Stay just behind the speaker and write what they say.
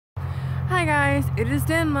Hi guys, it is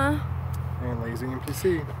Denma and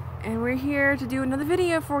LazyNPC, and we're here to do another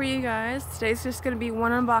video for you guys. Today's just going to be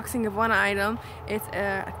one unboxing of one item. It's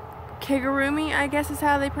a Kigurumi, I guess is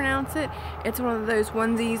how they pronounce it. It's one of those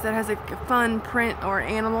onesies that has a fun print or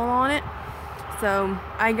animal on it. So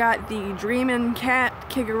I got the Dreamin cat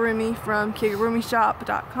Kigurumi from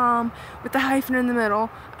kigurumishop.com with the hyphen in the middle.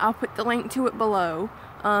 I'll put the link to it below.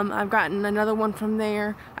 I've gotten another one from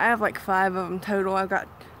there. I have like 5 of them total. I've got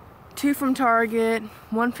 2 from Target,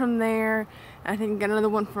 1 from there, I think another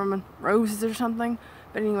one from Roses or something.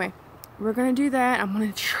 But anyway, we're gonna do that. I'm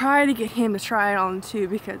gonna try to get him to try it on too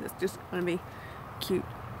because it's just gonna be cute.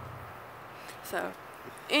 So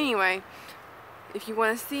anyway, if you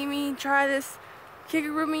want to see me try this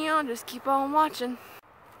Kigurumi on, just keep on watching.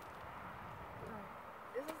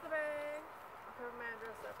 This is the bag. I'll cover my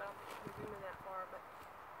address up. I don't think you can zoom in that far, but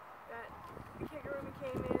the Kigurumi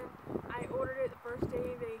came in. I ordered it the first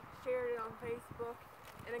day they shared it on Facebook,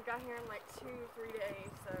 and it got here in like 2 or 3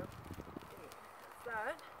 days. So anyway, that's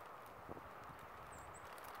that.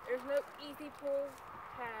 There's no easy pull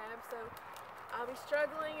tab, so I'll be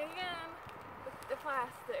struggling again with the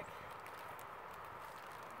plastic.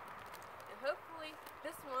 And hopefully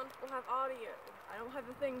this one will have audio. I don't have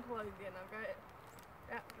the thing plugged in. I've got it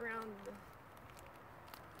wrapped around the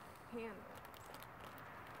handle.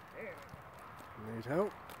 There. Need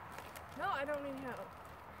help? No, I don't need help.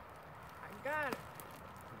 I got it.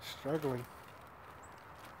 I'm struggling.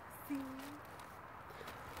 See?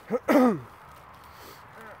 And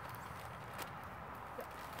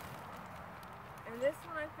this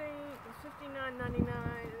one I think was $59.99,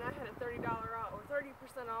 and I had a $30 off or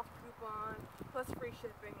 30% off coupon plus free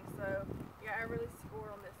shipping. So yeah, I really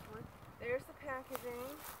scored on this one. There's the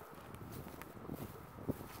packaging.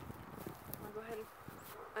 I'll go ahead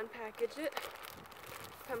and unpackage it.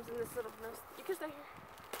 Comes in this little nose. You can stay here.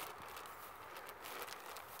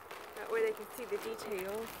 That way they can see the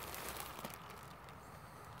details.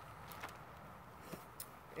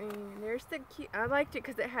 And there's the cute. I liked it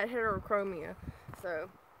because it had heterochromia, so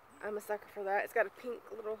I'm a sucker for that. It's got a pink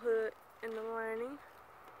little hood in the lining.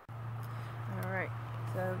 Alright,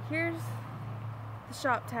 so here's the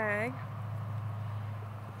shop tag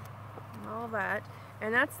and all that.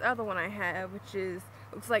 And that's the other one I have, which is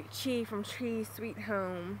looks like Chi from Chi's Sweet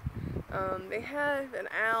Home. They have an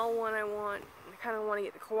owl one I want. I kind of want to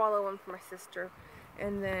get the koala one for my sister.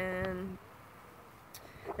 And then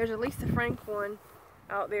there's a Lisa Frank one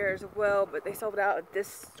out there as well, but they sold it out at this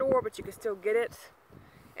store, but you can still get it.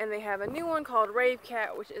 And they have a new one called Rave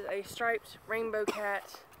Cat, which is a striped rainbow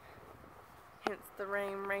cat. Hence the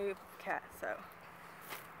Rave Cat. So,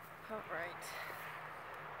 alright.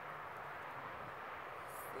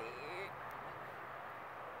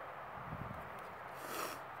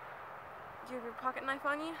 Do you have your pocket knife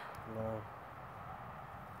on you? No.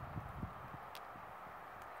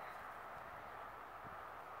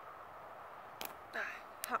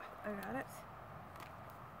 Ha, I got it.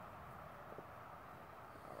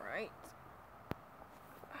 Alright.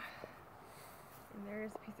 And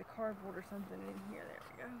there's a piece of cardboard or something in here. There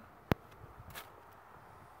we go.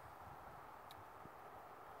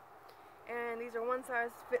 And these are one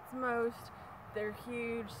size fits most. They're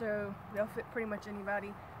huge, so they'll fit pretty much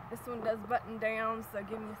anybody. This one does button down, so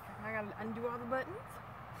give me a second. I gotta undo all the buttons.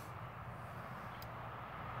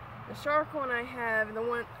 The shark one I have, and the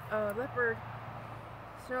one leopard,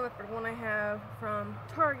 snow leopard one I have from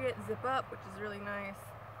Target, zip up, which is really nice,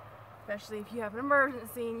 especially if you have an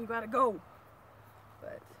emergency and you gotta go.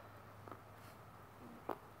 But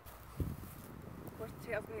of course the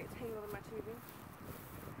tail's gonna get tangled in my tubing.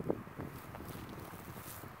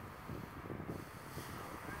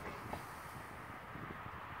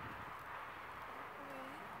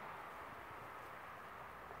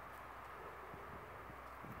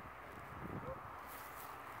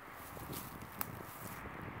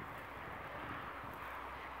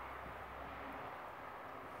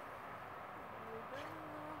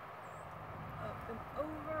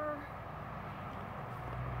 Over.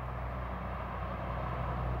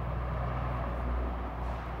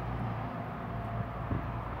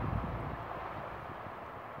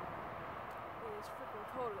 It's freaking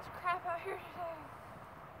cold as crap out here today.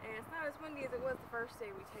 And it's not as windy as it was the first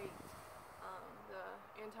day we taped the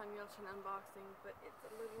Anton Yelchin unboxing, but it's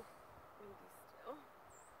a little windy still.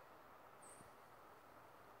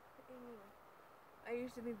 But anyway, I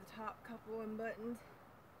usually leave the top couple unbuttoned.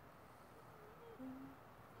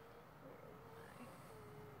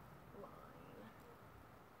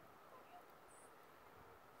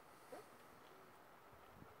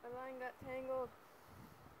 My line got tangled.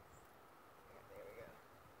 Yeah, there we go.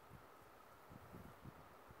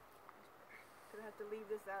 gonna have to leave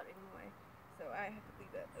this out anyway, so I have to leave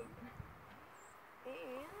that open.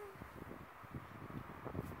 And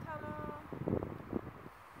ta-da!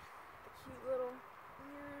 The cute little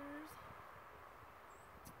ears.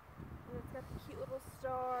 And it's got the cute little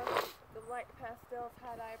star, the light pastel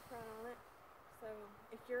tie-dye print on it. So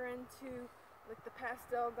if you're into like the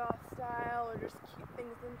pastel goth style or just cute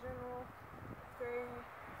things in general, it's very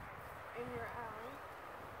in your alley.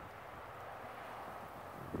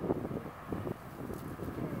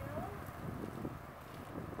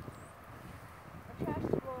 My trash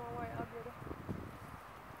is blowing away, I'll get it.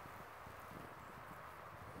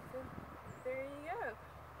 So there you go.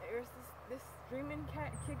 There's this Dreamin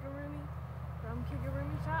cat Kigurumi from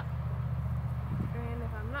Kigurumi shop. And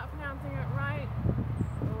if I'm not pronouncing it right,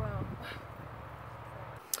 oh well.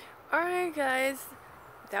 Alright guys,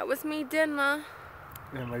 that was me, Denma.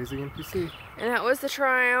 And LazyNPC. And that was the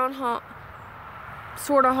try-on haul,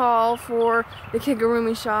 sort of haul for the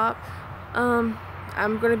Kigurumi shop.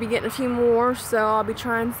 I'm going to be getting a few more, so I'll be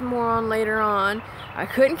trying some more on later on. I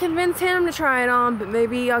couldn't convince him to try it on, but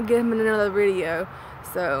maybe I'll get him in another video.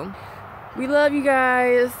 So, we love you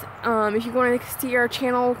guys. If you want to see our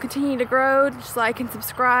channel continue to grow, just like and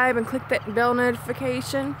subscribe and click that bell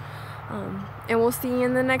notification. And we'll see you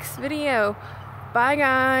in the next video. Bye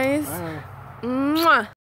guys. Bye. Mwah.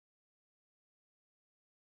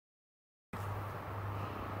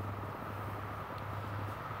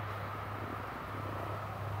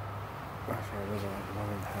 Oh, sorry, there's a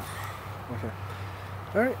 1.5. Okay.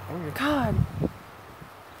 Alright, okay. God.